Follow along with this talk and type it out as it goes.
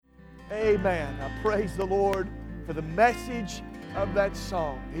Amen. I praise the Lord for the message of that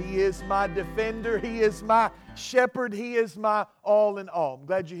song. He is my defender. He is my shepherd. He is my all in all. I'm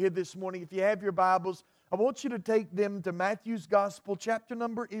glad you're here this morning. If you have your Bibles, I want you to take them to Matthew's Gospel, chapter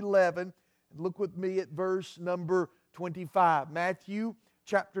number 11. And look with me at verse number 25. Matthew,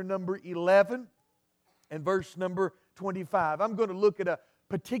 chapter number 11 and verse number 25. I'm going to look at a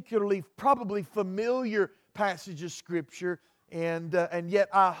particularly, probably familiar passage of Scripture. And yet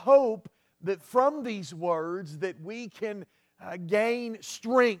I hope that from these words that we can gain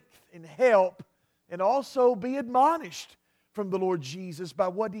strength and help and also be admonished from the Lord Jesus by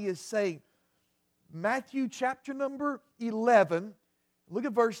what He is saying. Matthew chapter number 11, look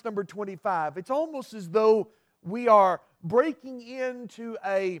at verse number 25. It's almost as though we are breaking into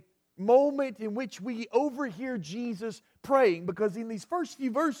a moment in which we overhear Jesus praying, because in these first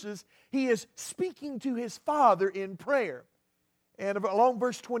few verses He is speaking to His Father in prayer. And along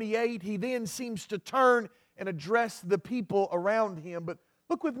verse 28, He then seems to turn and address the people around Him. But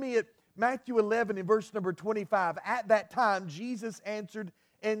look with me at Matthew 11 in verse number 25. At that time, Jesus answered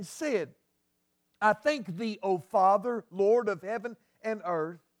and said, I thank Thee, O Father, Lord of heaven and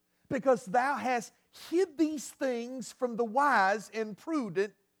earth, because Thou hast hid these things from the wise and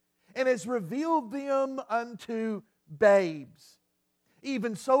prudent, and hast revealed them unto babes.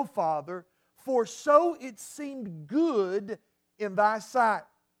 Even so, Father, for so it seemed good in Thy sight.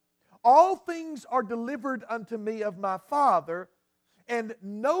 All things are delivered unto me of my Father, and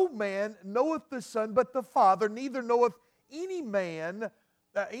no man knoweth the Son but the Father, neither knoweth any man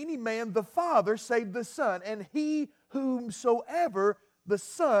the Father save the Son, and he whomsoever the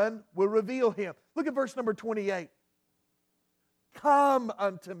Son will reveal Him. Look at verse number 28. Come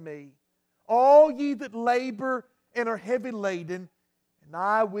unto me, all ye that labor and are heavy laden, and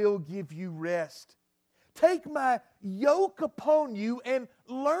I will give you rest. Take my yoke upon you and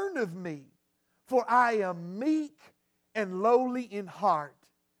learn of me, for I am meek and lowly in heart,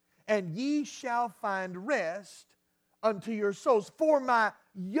 and ye shall find rest unto your souls. For my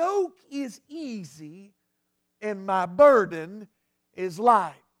yoke is easy and my burden is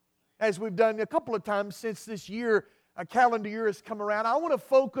light. As we've done a couple of times since this year, a calendar year has come around, I want to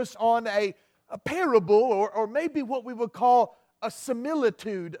focus on a parable, or maybe what we would call a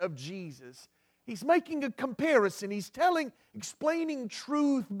similitude of Jesus. He's making a comparison. He's explaining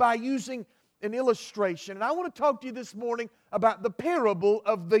truth by using an illustration. And I want to talk to you this morning about the parable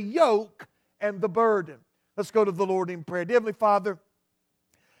of the yoke and the burden. Let's go to the Lord in prayer. Dear Heavenly Father,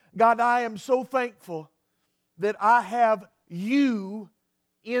 God, I am so thankful that I have You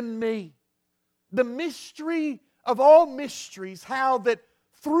in me. The mystery of all mysteries, how that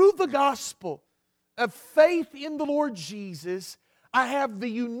through the gospel of faith in the Lord Jesus, I have the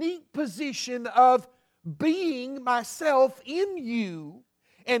unique position of being myself in You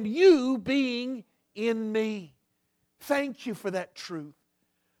and You being in me. Thank You for that truth.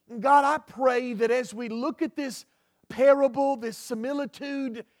 And God, I pray that as we look at this parable, this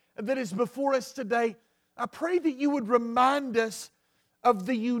similitude that is before us today, I pray that You would remind us of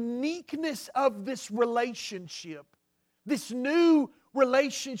the uniqueness of this relationship, this new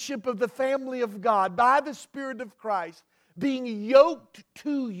relationship of the family of God by the Spirit of Christ, being yoked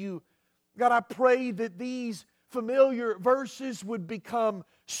to You. God, I pray that these familiar verses would become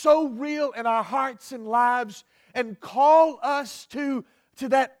so real in our hearts and lives and call us to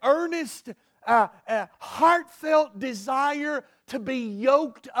that earnest, heartfelt desire to be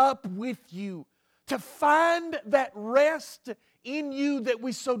yoked up with You, to find that rest in You that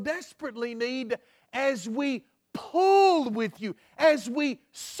we so desperately need as we pull with You, as we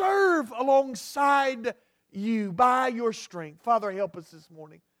serve alongside You by Your strength. Father, help us this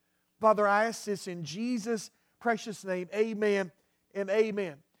morning. Father, I ask this in Jesus' precious name. Amen and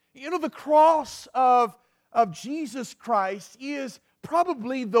amen. You know, the cross of Jesus Christ is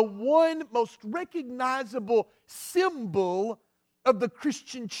probably the one most recognizable symbol of the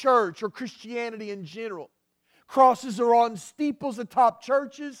Christian church or Christianity in general. Crosses are on steeples atop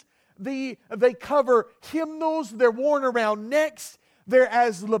churches. They cover hymnals. They're worn around necks. They're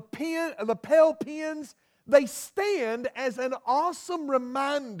as lapel pins. They stand as an awesome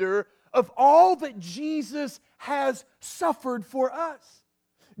reminder of all that Jesus has suffered for us.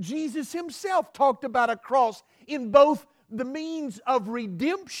 Jesus Himself talked about a cross in both the means of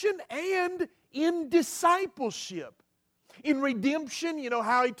redemption and in discipleship. In redemption, you know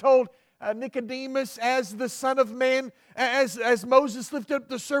how He told Nicodemus, as the Son of Man, as Moses lifted up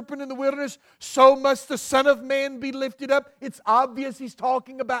the serpent in the wilderness, so must the Son of Man be lifted up. It's obvious He's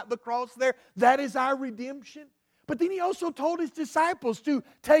talking about the cross there. That is our redemption. But then He also told His disciples to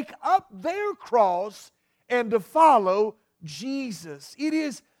take up their cross and to follow Jesus. It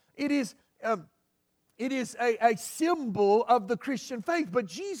is it is a symbol of the Christian faith. But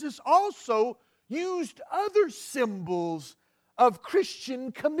Jesus also used other symbols of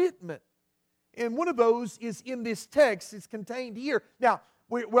Christian commitment. And one of those is in this text. It's contained here. Now,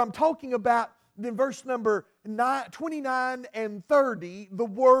 where I'm talking about in verse number 29 and 30, the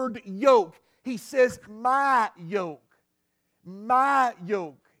word yoke. He says, my yoke. My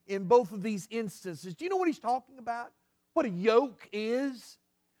yoke in both of these instances. Do you know what he's talking about? What a yoke is?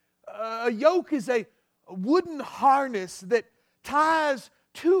 A yoke is a wooden harness that ties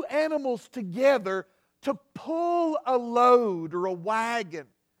two animals together to pull a load or a wagon.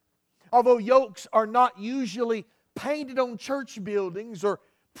 Although yokes are not usually painted on church buildings or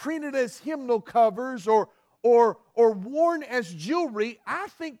printed as hymnal covers or worn as jewelry, I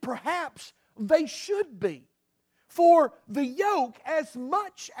think perhaps they should be. For the yoke, as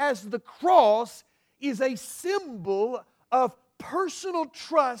much as the cross, is a symbol of personal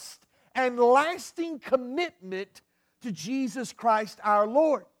trust and lasting commitment to Jesus Christ our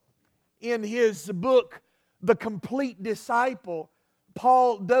Lord. In his book, The Complete Disciple,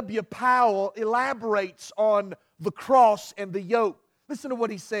 Paul W. Powell elaborates on the cross and the yoke. Listen to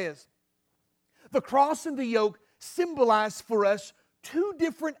what he says. The cross and the yoke symbolize for us two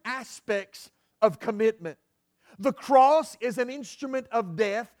different aspects of commitment. The cross is an instrument of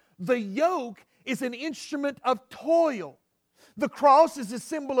death. The yoke is an instrument of toil. The cross is a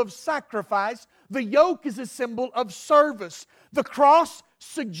symbol of sacrifice. The yoke is a symbol of service. The cross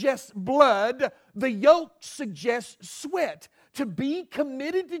suggests blood. The yoke suggests sweat. To be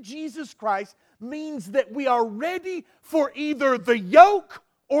committed to Jesus Christ means that we are ready for either the yoke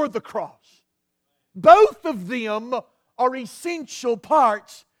or the cross. Both of them are essential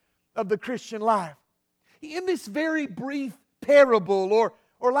parts of the Christian life. In this very brief parable,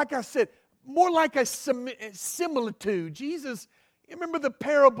 or like I said, more like a similitude. Jesus, you remember the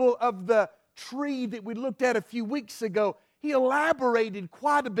parable of the tree that we looked at a few weeks ago? He elaborated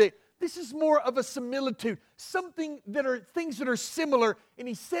quite a bit. This is more of a similitude, things that are similar, and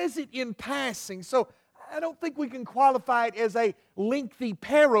he says it in passing. So I don't think we can qualify it as a lengthy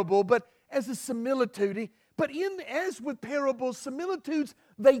parable, but as a similitude. But as with parables, similitudes,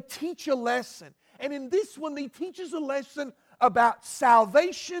 they teach a lesson. And in this one, he teaches a lesson about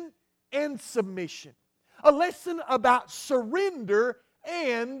salvation and submission. A lesson about surrender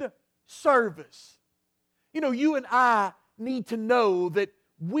and service. You know, you and I need to know that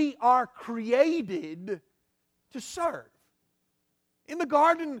we are created to serve. In the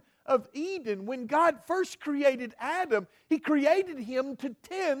Garden of Eden, when God first created Adam, He created him to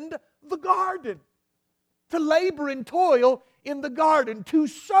tend the garden, to labor and toil in the garden, to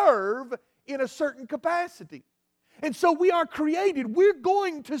serve in a certain capacity. And so we are created. We're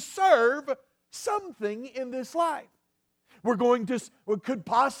going to serve something in this life. It could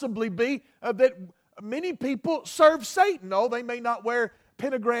possibly be that many people serve Satan. Oh, they may not wear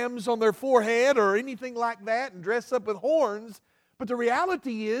pentagrams on their forehead or anything like that and dress up with horns. But the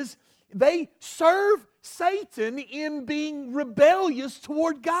reality is they serve Satan in being rebellious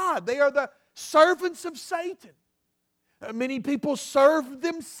toward God. They are the servants of Satan. Many people serve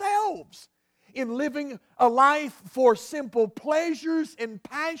themselves in living a life for simple pleasures and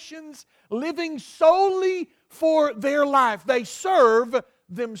passions, living solely for their life. They serve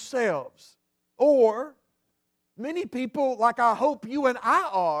themselves. Or many people, like I hope you and I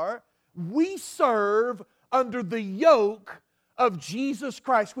are, we serve under the yoke of Jesus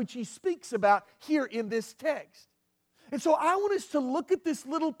Christ, which He speaks about here in this text. And so I want us to look at this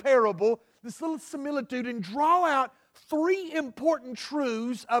little parable, this little similitude, and draw out three important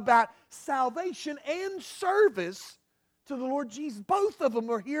truths about salvation and service to the Lord Jesus. Both of them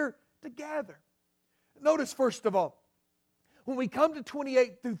are here together. Notice, first of all, when we come to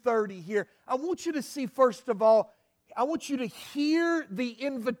 28 through 30 here, I want you to see, first of all, I want you to hear the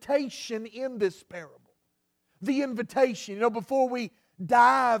invitation in this parable. The invitation. You know, before we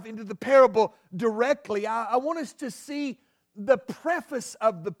dive into the parable directly, I want us to see the preface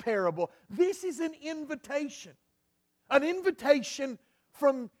of the parable. This is an invitation. An invitation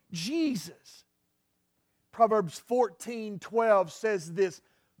from Jesus. Proverbs 14:12 says this,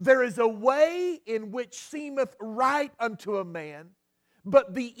 "There is a way in which seemeth right unto a man,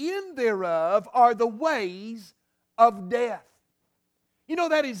 but the end thereof are the ways of death." You know,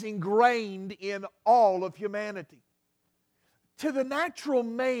 that is ingrained in all of humanity. To the natural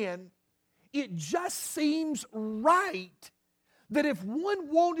man, it just seems right that if one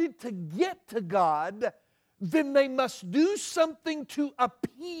wanted to get to God, then they must do something to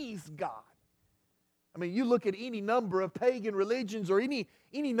appease God. I mean, you look at any number of pagan religions or any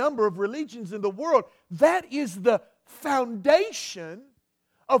number of religions in the world, that is the foundation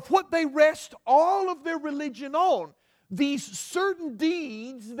of what they rest all of their religion on. These certain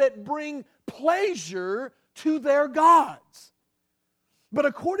deeds that bring pleasure to their gods. But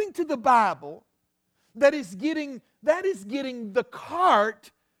according to the Bible, that is getting the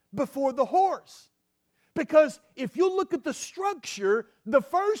cart before the horse. Because if you look at the structure, the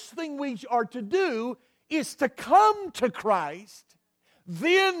first thing we are to do is to come to Christ,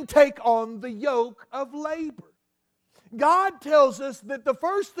 then take on the yoke of labor. God tells us that the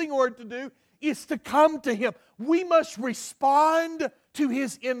first thing we're to do is to come to Him. We must respond to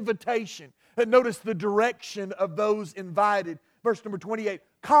His invitation. And notice the direction of those invited. Verse number 28,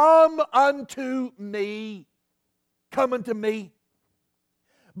 come unto me. Come unto me.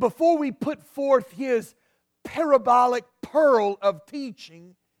 Before we put forth His parabolic pearl of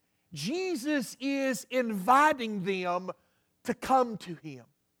teaching, Jesus is inviting them to come to Him.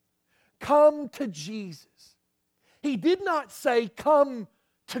 Come to Jesus. He did not say come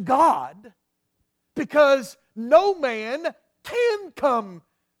to God, because no man can come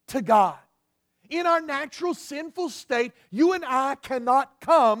to God. In our natural sinful state, you and I cannot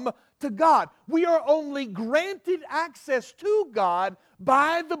come to God. We are only granted access to God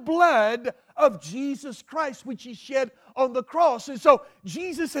by the blood of Jesus Christ, which He shed on the cross. And so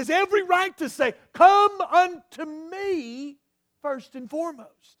Jesus has every right to say, come unto me first and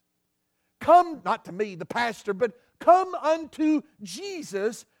foremost. Come, not to me, the pastor, but come unto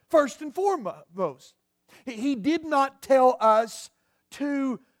Jesus first and foremost. He did not tell us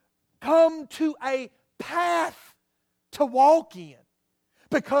to come to a path to walk in,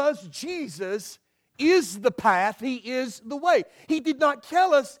 because Jesus is the path, He is the way. He did not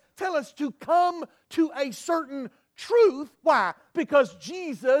tell us to come to a certain truth. Why? Because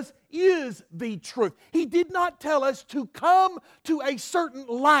Jesus is the truth. He did not tell us to come to a certain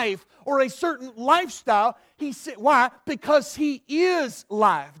life or a certain lifestyle. He said, why? Because He is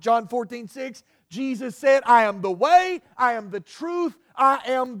life. John 14:6, Jesus said, I am the way, I am the truth, I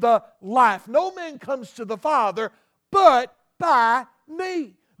am the life. No man comes to the Father but by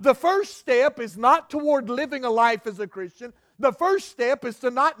me. The first step is not toward living a life as a Christian. The first step is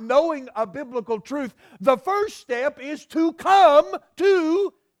to not knowing a biblical truth. The first step is to come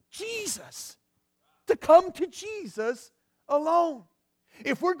to Jesus. To come to Jesus alone.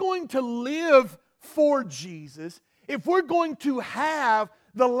 If we're going to live for Jesus, if we're going to have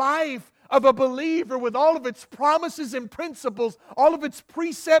the life of a believer with all of its promises and principles, all of its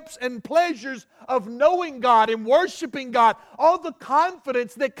precepts and pleasures of knowing God and worshiping God, all the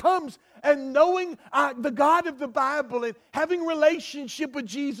confidence that comes and knowing the God of the Bible and having relationship with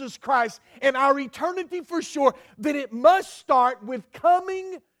Jesus Christ and our eternity for sure, then it must start with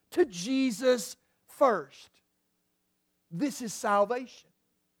coming to Jesus first. This is salvation.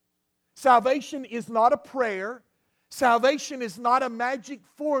 Salvation is not a prayer. Salvation is not a magic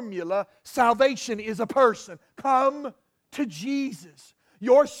formula. Salvation is a person. Come to Jesus.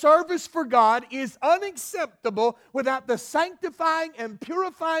 Your service for God is unacceptable without the sanctifying and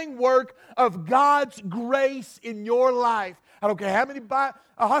purifying work of God's grace in your life. I don't care how many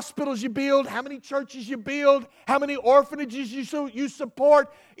hospitals you build, how many churches you build, how many orphanages you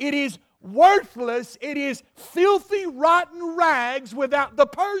support. It is worthless. It is filthy, rotten rags without the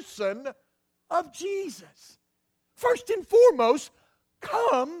person of Jesus. First and foremost,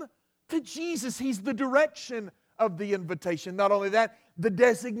 come to Jesus. He's the direction of the invitation. Not only that, the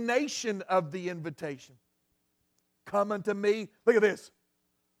designation of the invitation. Come unto me. Look at this.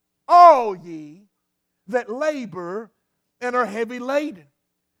 All ye that labor and are heavy laden.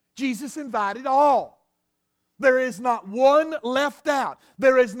 Jesus invited all. There is not one left out.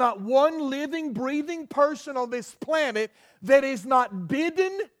 There is not one living, breathing person on this planet that is not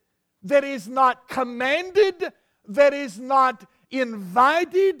bidden, that is not commanded, that is not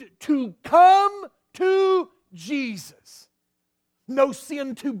invited to come to Jesus. No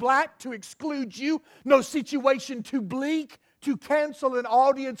sin too black to exclude you. No situation too bleak to cancel an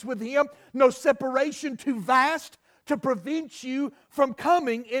audience with Him. No separation too vast to prevent you from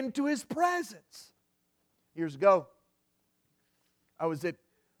coming into His presence. Years ago, I was at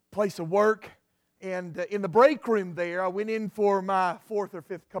a place of work, and in the break room there, I went in for my 4th or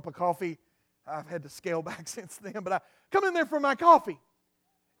 5th cup of coffee. I've had to scale back since then, but I come in there for my coffee.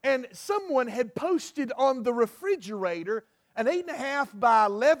 And someone had posted on the refrigerator an 8.5 by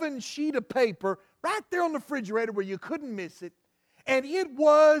 11 sheet of paper right there on the refrigerator where you couldn't miss it. And it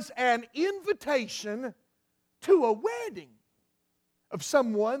was an invitation to a wedding of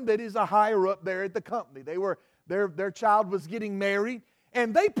someone that is a higher up there at the company. Their child was getting married,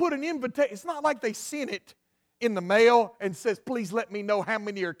 and they put an invitation. It's not like they sent it in the mail and says, please let me know how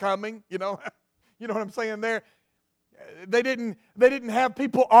many are coming, you know. You know what I'm saying there? They didn't have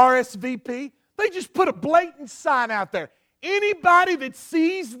people RSVP. They just put a blatant sign out there. Anybody that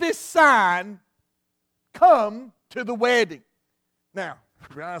sees this sign, come to the wedding. Now,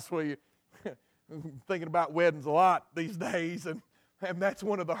 to be honest with you, I'm thinking about weddings a lot these days, and that's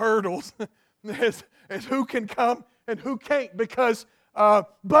one of the hurdles is who can come and who can't, because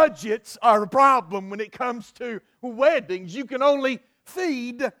budgets are a problem when it comes to weddings. You can only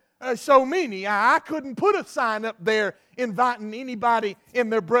feed so many. I couldn't put a sign up there inviting anybody in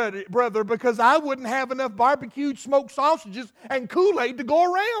their brother because I wouldn't have enough barbecued smoked sausages and Kool-Aid to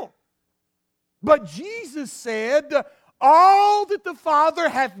go around. But Jesus said, all that the Father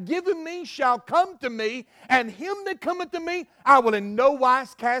hath given me shall come to me, and him that cometh to me I will in no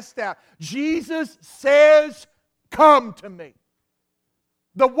wise cast out. Jesus says, come to me.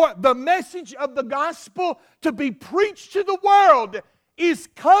 The message of the gospel to be preached to the world is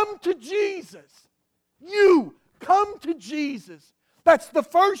come to Jesus. You come to Jesus. That's the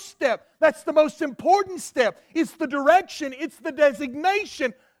first step. That's the most important step. It's the direction. It's the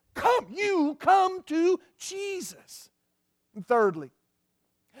designation. You come to Jesus. And thirdly,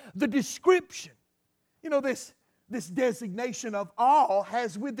 the description. You know, this designation of all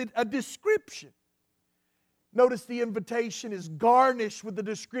has with it a description. Notice the invitation is garnished with the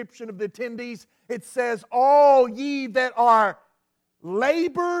description of the attendees. It says, all ye that are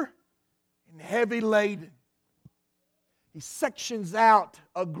labor and heavy laden. He sections out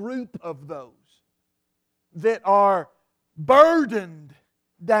a group of those that are burdened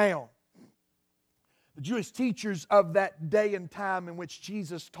down. The Jewish teachers of that day and time in which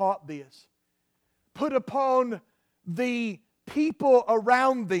Jesus taught this put upon the people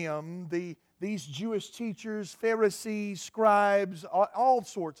around them, these Jewish teachers, Pharisees, scribes, all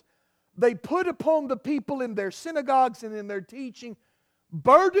sorts, they put upon the people in their synagogues and in their teaching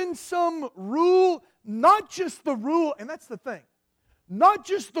burdensome rule, not just the rule, and that's the thing, not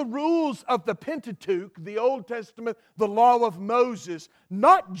just the rules of the Pentateuch, the Old Testament, the law of Moses,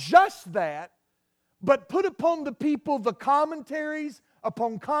 not just that, but put upon the people the commentaries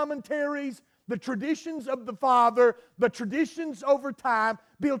upon commentaries, the traditions of the Father, the traditions over time,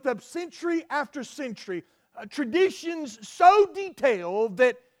 built up century after century, traditions so detailed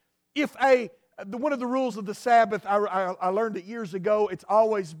that if one of the rules of the Sabbath, I learned it years ago, it's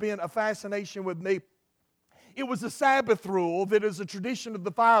always been a fascination with me. It was a Sabbath rule that is a tradition of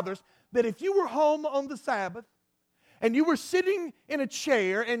the fathers, that if you were home on the Sabbath and you were sitting in a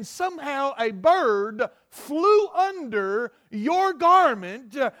chair and somehow a bird flew under your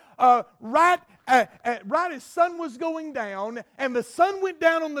garment right as sun was going down, and the sun went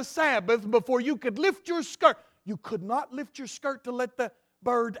down on the Sabbath before you could lift your skirt, you could not lift your skirt to let the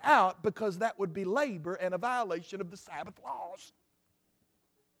bird out, because that would be labor and a violation of the Sabbath laws.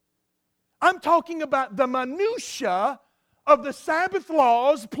 I'm talking about the minutia of the Sabbath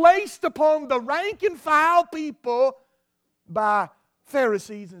laws placed upon the rank and file people by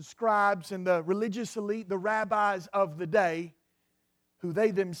Pharisees and scribes and the religious elite, the rabbis of the day, who they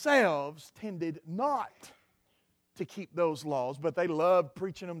themselves tended not to keep those laws, but they loved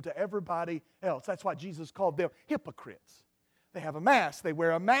preaching them to everybody else. That's why Jesus called them hypocrites. They have a mask. They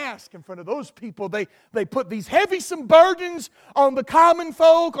wear a mask in front of those people. They put these heavysome burdens on the common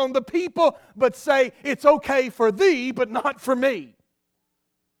folk, on the people, but say, it's okay for thee, but not for me.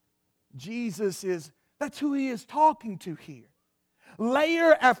 That's who He is talking to here.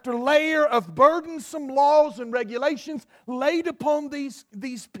 Layer after layer of burdensome laws and regulations laid upon these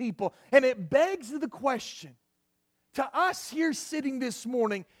people. And it begs the question to us here sitting this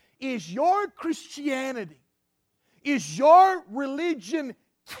morning, is your Christianity, is your religion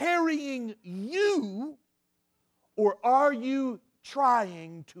carrying you, or are you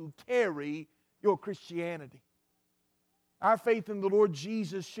trying to carry your Christianity? Our faith in the Lord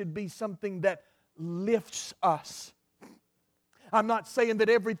Jesus should be something that lifts us. I'm not saying that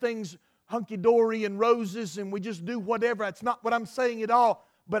everything's hunky-dory and roses and we just do whatever. That's not what I'm saying at all.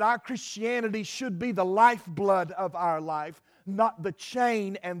 But our Christianity should be the lifeblood of our life, not the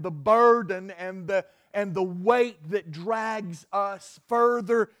chain and the burden and the weight that drags us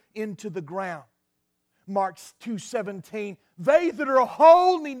further into the ground. Mark 2:17, they that are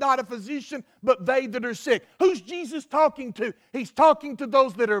whole need not a physician, but they that are sick. Who's Jesus talking to? He's talking to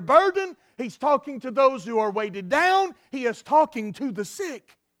those that are burdened. He's talking to those who are weighted down. He is talking to the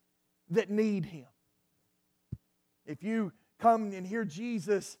sick that need Him. If you come and hear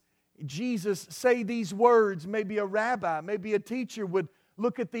Jesus say these words, maybe a rabbi, maybe a teacher would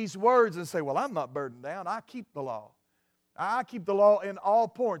look at these words and say, well, I'm not burdened down. I keep the law. I keep the law in all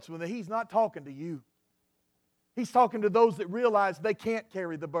points. When He's not talking to you. He's talking to those that realize they can't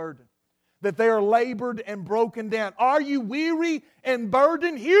carry the burden. that they are labored and broken down. Are you weary and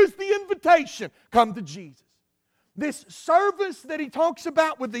burdened? Here's the invitation. Come to Jesus. This service that he talks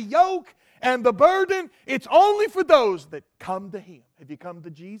about with the yoke and the burden, it's only for those that come to Him. Have you come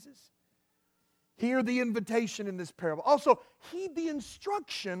to Jesus? Hear the invitation in this parable. Also, heed the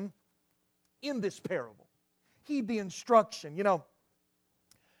instruction in this parable. Heed the instruction. You know,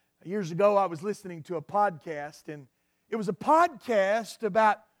 years ago I was listening to a podcast, and it was a podcast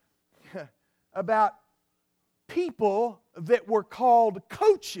about people that were called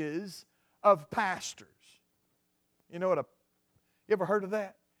coaches of pastors. You know you ever heard of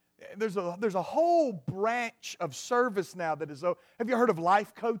that? There's a whole branch of service now that is. Have you heard of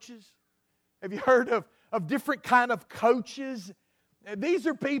life coaches? Have you heard of different kind of coaches? These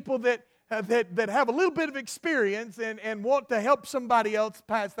are people that have a little bit of experience and want to help somebody else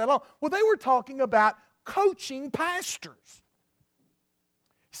pass that on. Well, they were talking about coaching pastors.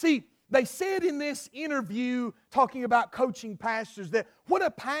 See, they said in this interview talking about coaching pastors that what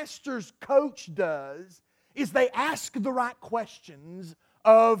a pastor's coach does is they ask the right questions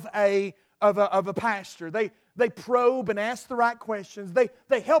of a pastor. They probe and ask the right questions.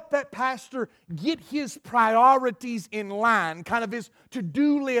 They help that pastor get his priorities in line, kind of his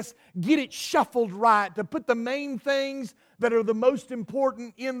to-do list, get it shuffled right, to put the main things that are the most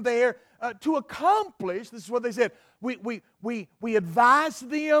important in there to accomplish. This is what they said. We advise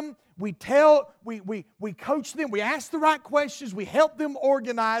them, we coach them, we ask the right questions, we help them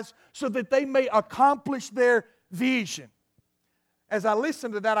organize so that they may accomplish their vision. As I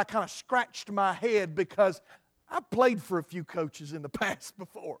listened to that, I kind of scratched my head because I've played for a few coaches in the past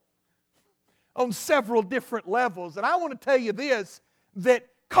before on several different levels. And I want to tell you this, that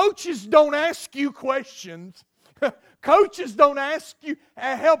coaches don't ask you questions. Coaches don't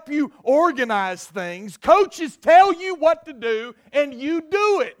help you organize things. Coaches tell you what to do and you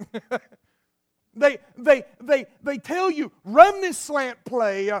do it. They tell you, run this slant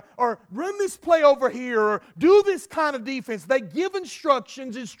play or run this play over here or do this kind of defense. They give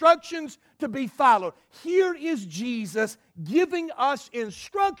instructions to be followed. Here is Jesus giving us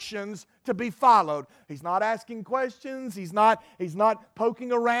instructions to be followed. He's not asking questions. He's not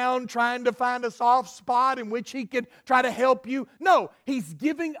poking around trying to find a soft spot in which He could try to help you. No, He's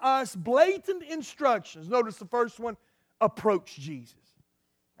giving us blatant instructions. Notice the first one, approach Jesus.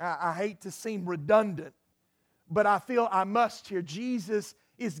 I hate to seem redundant, but I feel I must here. Jesus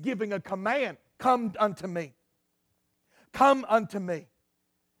is giving a command. Come unto me. Come unto me.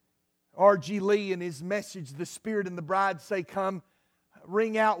 R.G. Lee in his message, The Spirit and the Bride Say Come,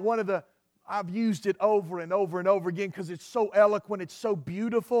 ring out one of the, I've used it over and over and over again because it's so eloquent, it's so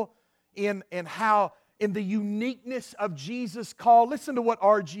beautiful in the uniqueness of Jesus' call. Listen to what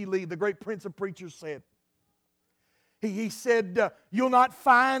R.G. Lee, the great Prince of Preachers, said. He said, you'll not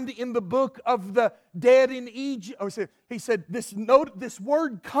find in the book of the dead in Egypt. He said, this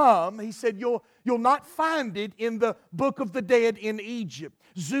word come, he said, you'll not find it in the book of the dead in Egypt.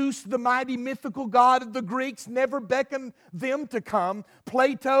 Zeus, the mighty mythical god of the Greeks, never beckoned them to come.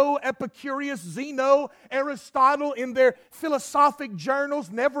 Plato, Epicurus, Zeno, Aristotle, in their philosophic journals,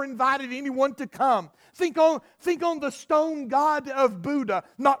 never invited anyone to come. Think on the stone god of Buddha.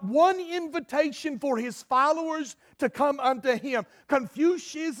 Not one invitation for his followers to come unto him.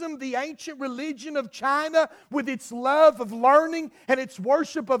 Confucianism, the ancient religion of China, with its love of learning and its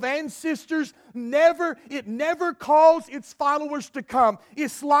worship of ancestors, never calls its followers to come.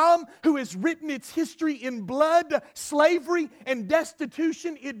 Islam, who has written its history in blood, slavery, and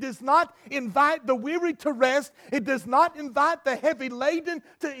destitution, it does not invite the weary to rest. It does not invite the heavy laden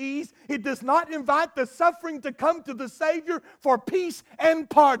to ease. It does not invite the suffering to come to the Savior for peace and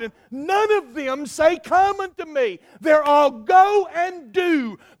pardon. None of them say, come unto me. They're all go and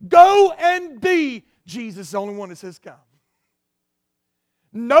do, go and be. Jesus is the only one that says come.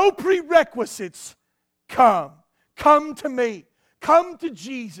 No prerequisites. Come. Come to me. Come to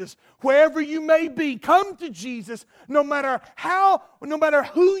Jesus. Wherever you may be, come to Jesus no matter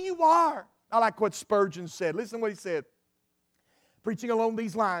who you are. I like what Spurgeon said. Listen to what he said. Preaching along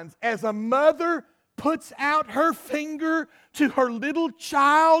these lines. As a mother puts out her finger to her little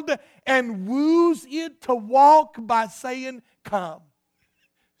child and woos it to walk by saying, come.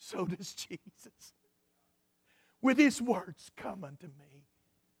 So does Jesus. With His words, come unto me.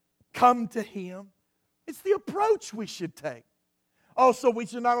 Come to Him. It's the approach we should take. Also, we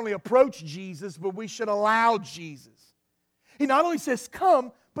should not only approach Jesus, but we should allow Jesus. He not only says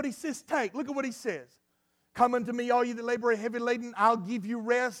come, but He says take. Look at what He says. Come unto me, all you that labor and heavy laden, I'll give you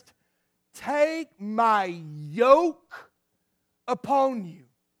rest. Take my yoke upon you.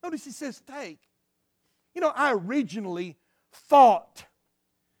 Notice He says take. You know, I originally thought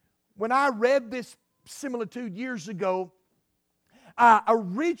when I read this similitude years ago, I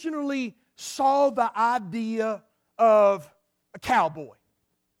originally saw the idea of a cowboy.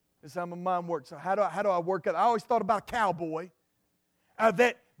 That's how my mind works. So how do I work it? I always thought about a cowboy,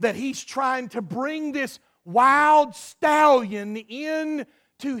 that he's trying to bring this wild stallion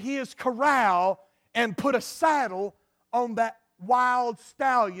into his corral and put a saddle on that wild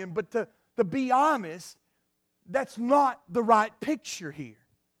stallion. But to be honest, that's not the right picture here.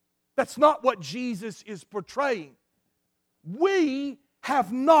 That's not what Jesus is portraying. We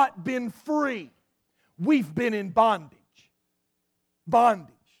have not been free. We've been in bondage.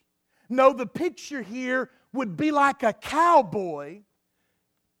 Bondage. No, the picture here would be like a cowboy.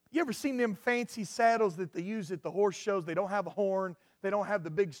 You ever seen them fancy saddles that they use at the horse shows? They don't have a horn. They don't have the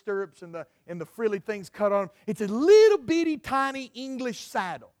big stirrups and the frilly things cut on them. It's a little bitty tiny English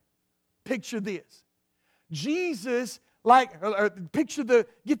saddle. Picture this. Jesus,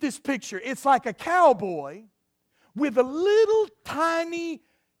 get this picture. It's like a cowboy with a little tiny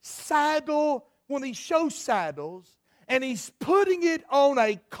saddle, one of these show saddles, and he's putting it on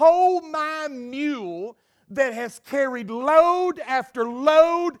a coal mine mule that has carried load after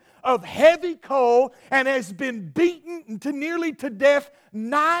load of heavy coal and has been beaten nearly to death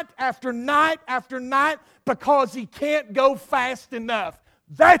night after night after night because he can't go fast enough.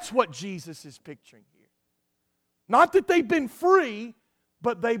 That's what Jesus is picturing here. Not that they've been free,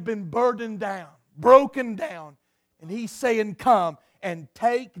 but they've been burdened down, broken down. And he's saying, come and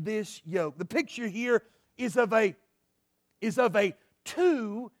take this yoke. The picture here is of a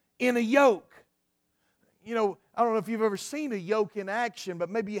two in a yoke. You know, I don't know if you've ever seen a yoke in action, but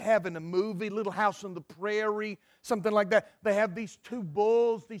maybe you have in a movie, Little House on the Prairie, something like that. They have these two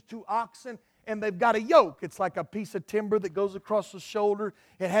bulls, these two oxen, and they've got a yoke. It's like a piece of timber that goes across the shoulder.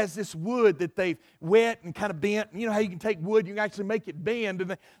 It has this wood that they've wet and kind of bent. You know how you can take wood, you can actually make it bend.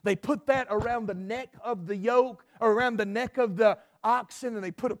 And they put that around the neck of the yoke, or around the neck of the oxen, and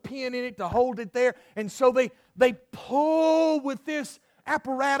they put a pin in it to hold it there. And so they pull with this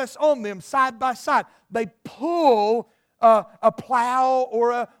apparatus on them side by side. They pull a plow or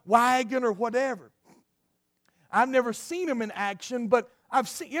a wagon or whatever. I've never seen them in action, but I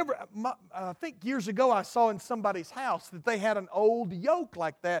think years ago I saw in somebody's house that they had an old yoke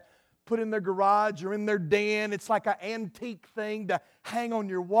like that put in their garage or in their den. It's like an antique thing to hang on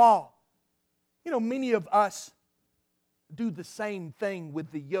your wall. You know, many of us do the same thing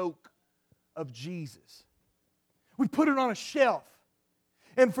with the yoke of Jesus. We put it on a shelf,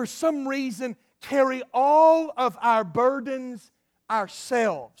 and for some reason carry all of our burdens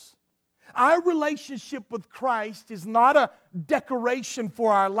ourselves. Our relationship with Christ is not a decoration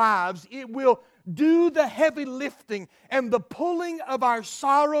for our lives. It will do the heavy lifting and the pulling of our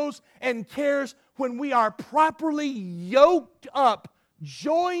sorrows and cares when we are properly yoked up,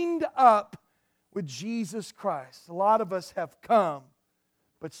 joined up with Jesus Christ. A lot of us have come,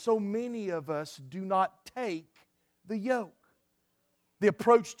 but so many of us do not take the yoke. The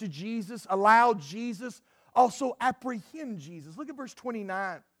approach to Jesus, allow Jesus, also apprehend Jesus. Look at verse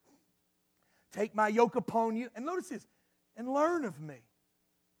 29. Take my yoke upon you, and notice this, and learn of me.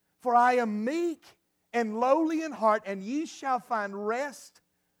 For I am meek and lowly in heart, and ye shall find rest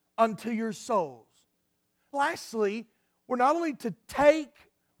unto your souls. Lastly, we're not only to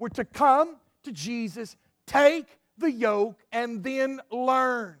we're to come to Jesus, take the yoke, and then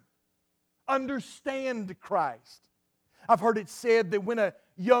learn. Understand Christ. I've heard it said that when a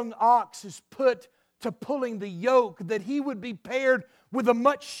young ox is put to pulling the yoke, that he would be paired with a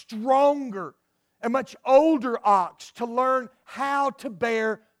much stronger, a much older ox to learn how to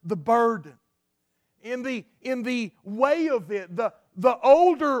bear the burden. In the way of it, the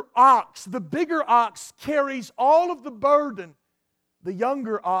older ox, the bigger ox carries all of the burden. The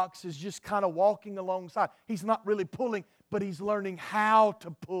younger ox is just kind of walking alongside. He's not really pulling, but he's learning how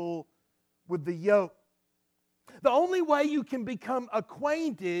to pull with the yoke. The only way you can become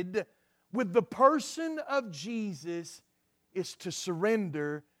acquainted with the person of Jesus is to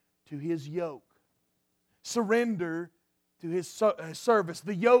surrender to His yoke. Surrender to His service.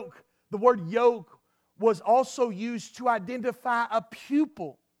 The yoke, the word yoke, was also used to identify a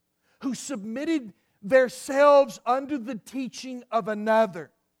pupil who submitted themselves under the teaching of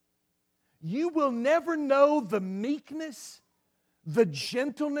another. You will never know the meekness, the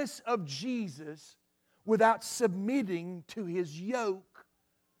gentleness of Jesus without submitting to His yoke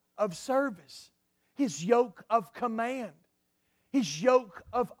of service, His yoke of command, His yoke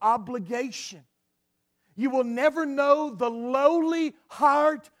of obligation. You will never know the lowly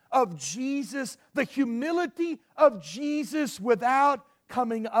heart of Jesus, the humility of Jesus without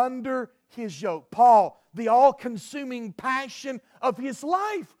coming under His yoke. Paul, the all-consuming passion of his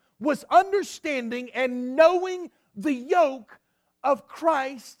life was understanding and knowing the yoke of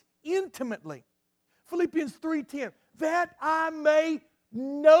Christ intimately. Philippians 3:10, that I may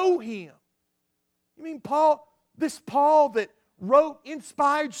know Him. You mean this Paul that wrote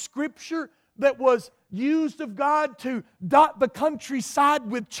inspired Scripture that was used of God to dot the countryside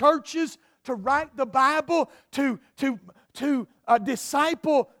with churches, to write the Bible, to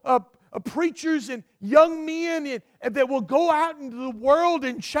disciple preachers and young men and that will go out into the world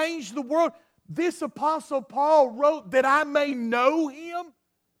and change the world. This Apostle Paul wrote that I may know Him.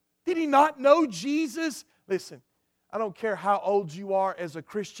 Did he not know Jesus? Listen, I don't care how old you are as a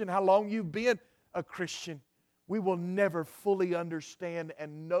Christian, how long you've been a Christian. We will never fully understand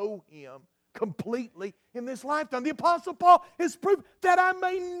and know Him completely in this lifetime. The Apostle Paul has proved that I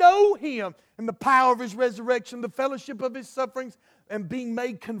may know Him and the power of His resurrection, the fellowship of His sufferings, and being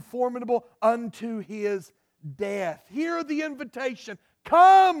made conformable unto His death. Hear the invitation.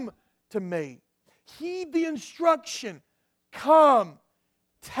 Come to me. Heed the instruction. Come,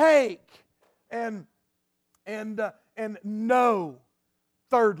 take, and know.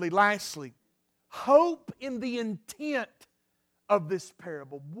 Thirdly, lastly, hope in the intent of this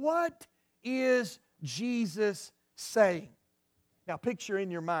parable. What is Jesus saying? Now picture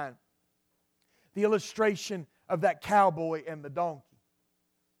in your mind the illustration of that cowboy and the donkey.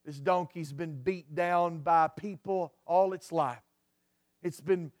 This donkey's been beat down by people all its life. It's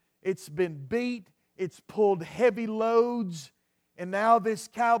been beat, it's pulled heavy loads, and now this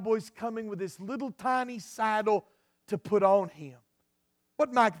cowboy's coming with this little tiny saddle to put on him.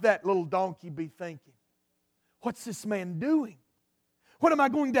 What might that little donkey be thinking? What's this man doing? What am I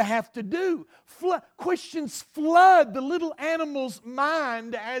going to have to do? Questions flood the little animal's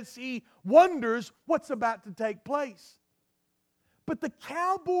mind as he wonders what's about to take place. But the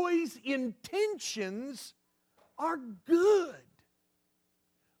cowboy's intentions are good,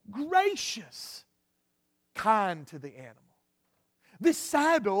 gracious, kind to the animal. This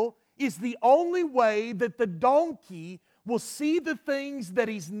saddle is the only way that the donkey will see the things that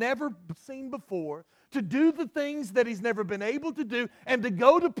he's never seen before, to do the things that he's never been able to do, and to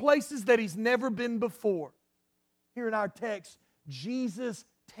go to places that he's never been before. Here in our text, Jesus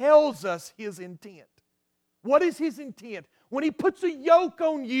tells us His intent. What is His intent? When He puts a yoke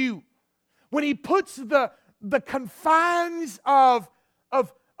on you, when He puts the confines of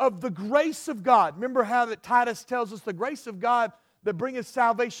the grace of God. Remember how that Titus tells us the grace of God that bringeth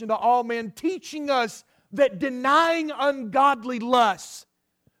salvation to all men, teaching us that denying ungodly lusts,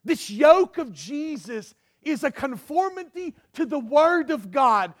 this yoke of Jesus is a conformity to the Word of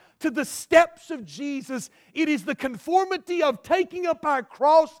God, to the steps of Jesus. It is the conformity of taking up our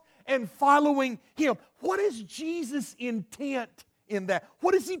cross and following Him. What is Jesus' intent in that?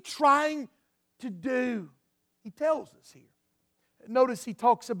 What is He trying to do? He tells us here. Notice He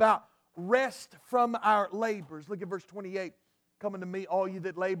talks about rest from our labors. Look at verse 28. Come unto me, all you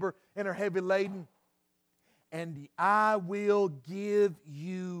that labor and are heavy laden, and I will give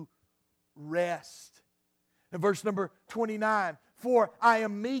you rest. And verse number 29, for I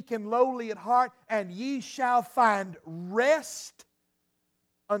am meek and lowly at heart, and ye shall find rest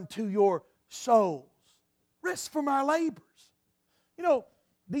unto your souls. Rest from our labors. You know,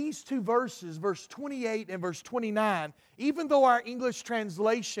 these two verses, verse 28 and verse 29, even though our English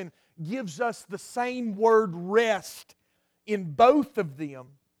translation gives us the same word rest in both of them,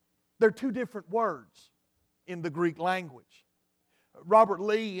 they're two different words in the Greek language. Robert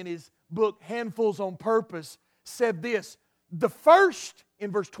Lee, in his book Handfuls on Purpose, said this: the first,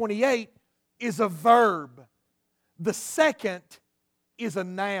 in verse 28, is a verb. The second is a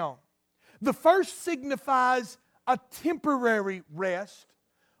noun. The first signifies a temporary rest,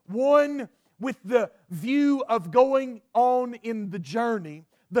 one with the view of going on in the journey.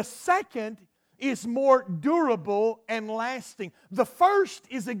 The second is more durable and lasting. The first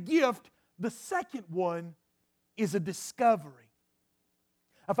is a gift. The second one is a discovery.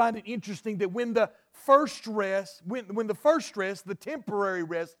 I find it interesting that when the first rest, the temporary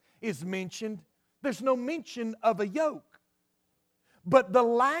rest, is mentioned, there's no mention of a yoke. But the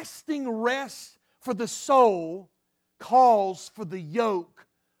lasting rest for the soul calls for the yoke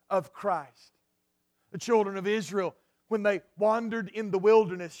of Christ. The children of Israel, when they wandered in the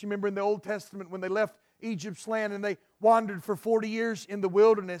wilderness, you remember in the Old Testament when they left Egypt's land and they wandered for 40 years in the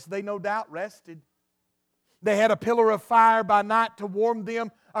wilderness, they no doubt rested. They had a pillar of fire by night to warm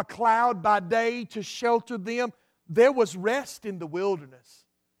them, a cloud by day to shelter them. There was rest in the wilderness,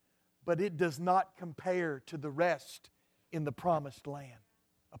 but it does not compare to the rest in the promised land,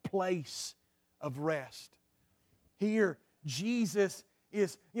 a place of rest. Here, Jesus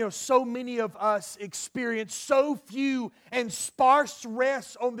so many of us experience so few and sparse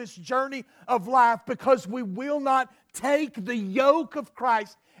rests on this journey of life because we will not take the yoke of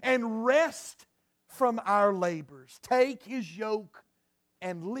Christ and rest from our labors. Take His yoke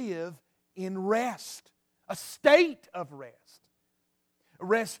and live in rest, a state of rest.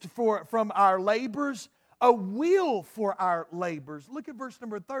 Rest from our labors, a will for our labors. Look at verse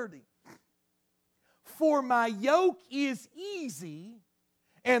number 30. For my yoke is easy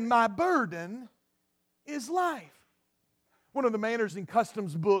and my burden is light. One of the manners and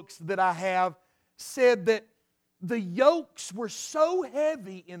customs books that I have said that the yokes were so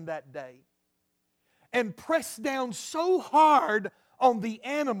heavy in that day and pressed down so hard on the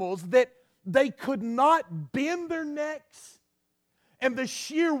animals that they could not bend their necks, and the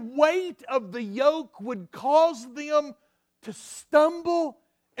sheer weight of the yoke would cause them to stumble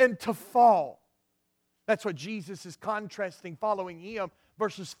and to fall. That's what Jesus is contrasting following Him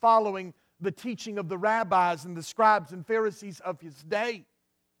versus following the teaching of the rabbis and the scribes and Pharisees of His day.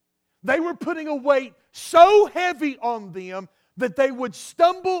 They were putting a weight so heavy on them that they would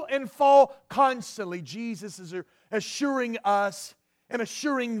stumble and fall constantly. Jesus is assuring us and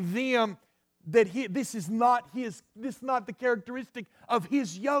assuring them that this is not the characteristic of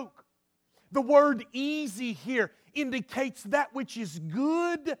His yoke. The word easy here indicates that which is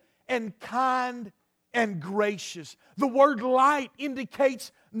good and kind and gracious. The word light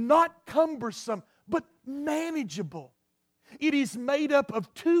indicates not cumbersome, but manageable. It is made up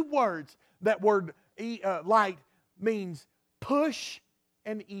of two words. That word light means push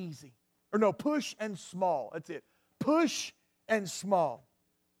and easy. Or no, push and small. That's it. Push and small.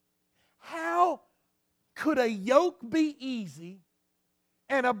 How could a yoke be easy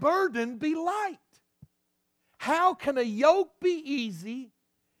and a burden be light? How can a yoke be easy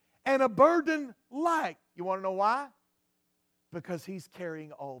and a burden light? You want to know why? Because He's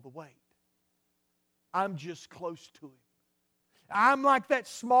carrying all the weight. I'm just close to Him. I'm like that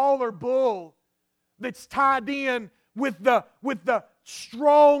smaller bull that's tied in with the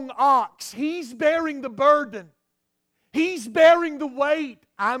strong ox. He's bearing the burden. He's bearing the weight.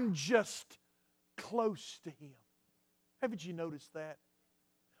 I'm just close to Him. Haven't you noticed that?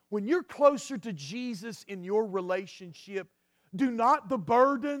 When you're closer to Jesus in your relationship, do not the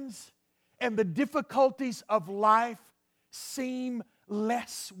burdens and the difficulties of life seem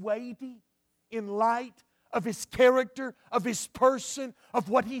less weighty in light of His character, of His person, of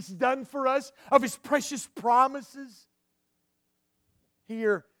what He's done for us, of His precious promises?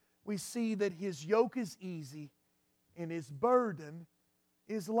 Here we see that His yoke is easy and His burden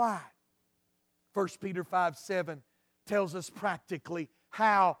is light. 1 Peter 5:7 tells us practically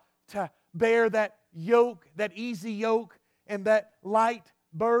how to bear that yoke, that easy yoke, and that light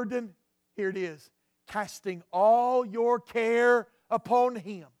burden. Here it is. Casting all your care upon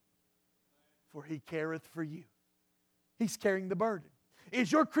Him, for He careth for you. He's carrying the burden.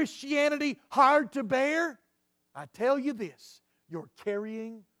 Is your Christianity hard to bear? I tell you this, you're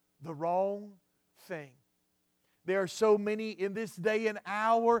carrying the wrong thing. There are so many in this day and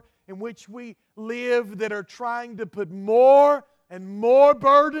hour in which we live that are trying to put more and more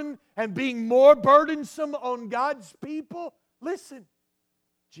burden and being more burdensome on God's people. Listen,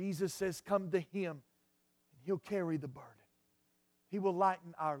 Jesus says, come to Him and He'll carry the burden. He will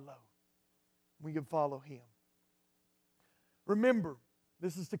lighten our load. We can follow Him. Remember,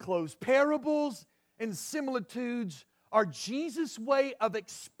 this is to close, parables and similitudes are Jesus' way of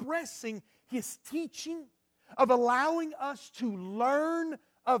expressing His teaching, of allowing us to learn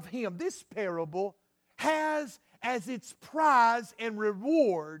of Him. This parable has as its prize and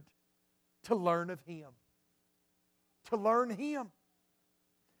reward to learn of Him. To learn Him.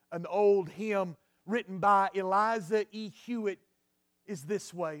 An old hymn written by Eliza E. Hewitt is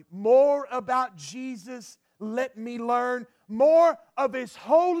this way. More about Jesus let me learn. More of His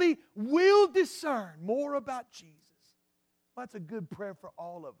holy will discern. More about Jesus. Well, that's a good prayer for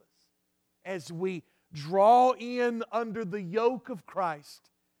all of us as we draw in under the yoke of Christ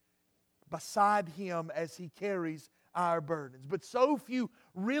beside Him as He carries our burdens. But so few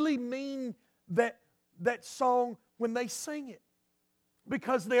really mean that song when they sing it,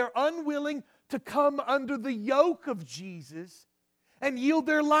 because they're unwilling to come under the yoke of Jesus and yield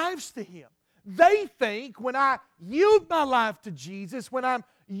their lives to Him. They think when I yield my life to Jesus, when I'm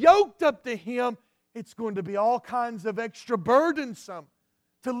yoked up to Him, it's going to be all kinds of extra burdensome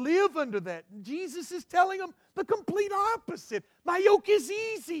to live under that. Jesus is telling them the complete opposite. My yoke is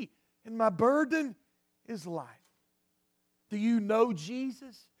easy and my burden is light. Do you know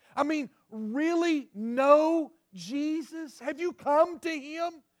Jesus? I mean, really know Jesus? Have you come to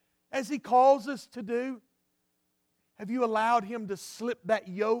Him as He calls us to do? Have you allowed Him to slip that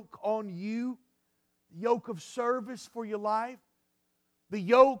yoke on you? The yoke of service for your life? The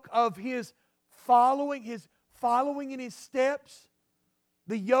yoke of His following in His steps?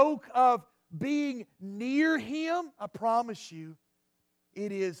 The yoke of being near Him? I promise you,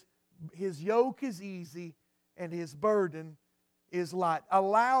 His yoke is easy and His burden is light.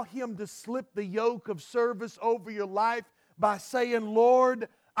 Allow Him to slip the yoke of service over your life by saying, Lord,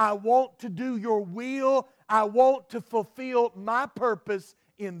 I want to do your will. I want to fulfill my purpose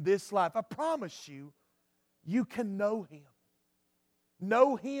in this life. I promise you, you can know Him.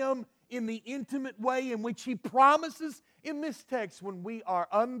 Know Him in the intimate way in which He promises in this text when we are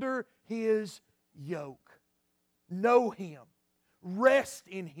under His yoke. Know Him. Rest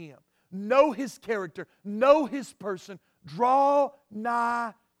in Him. Know His character. Know His person. Draw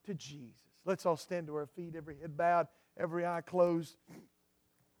nigh to Jesus. Let's all stand to our feet, every head bowed, every eye closed.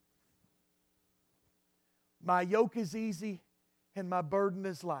 My yoke is easy and my burden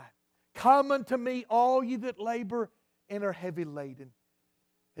is light. Come unto me, all ye that labor and are heavy laden.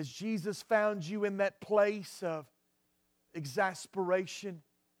 Has Jesus found you in that place of exasperation,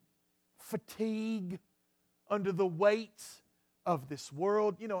 fatigue, under the weights of this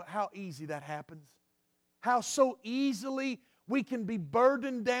world? You know how easy that happens. How so easily we can be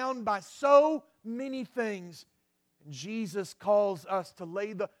burdened down by so many things. And Jesus calls us to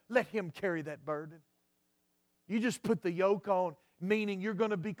let Him carry that burden. You just put the yoke on, meaning you're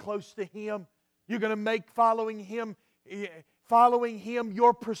going to be close to Him. You're going to make following Him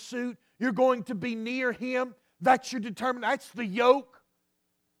your pursuit. You're going to be near Him. That's your determination. That's the yoke.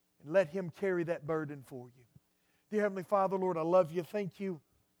 And let Him carry that burden for you. Dear Heavenly Father, Lord, I love you. Thank you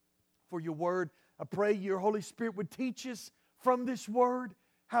for your word. I pray your Holy Spirit would teach us from this word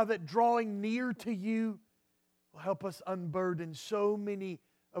how that drawing near to you will help us unburden so many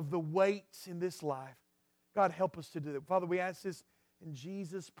of the weights in this life. God, help us to do that. Father, we ask this in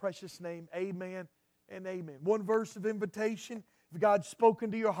Jesus' precious name. Amen and amen. One verse of invitation. If God's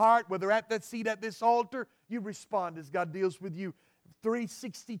spoken to your heart, whether at that seat, at this altar, you respond as God deals with you.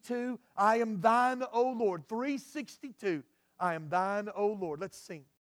 362, I am thine, O Lord. 362, I am thine, O Lord. Let's sing.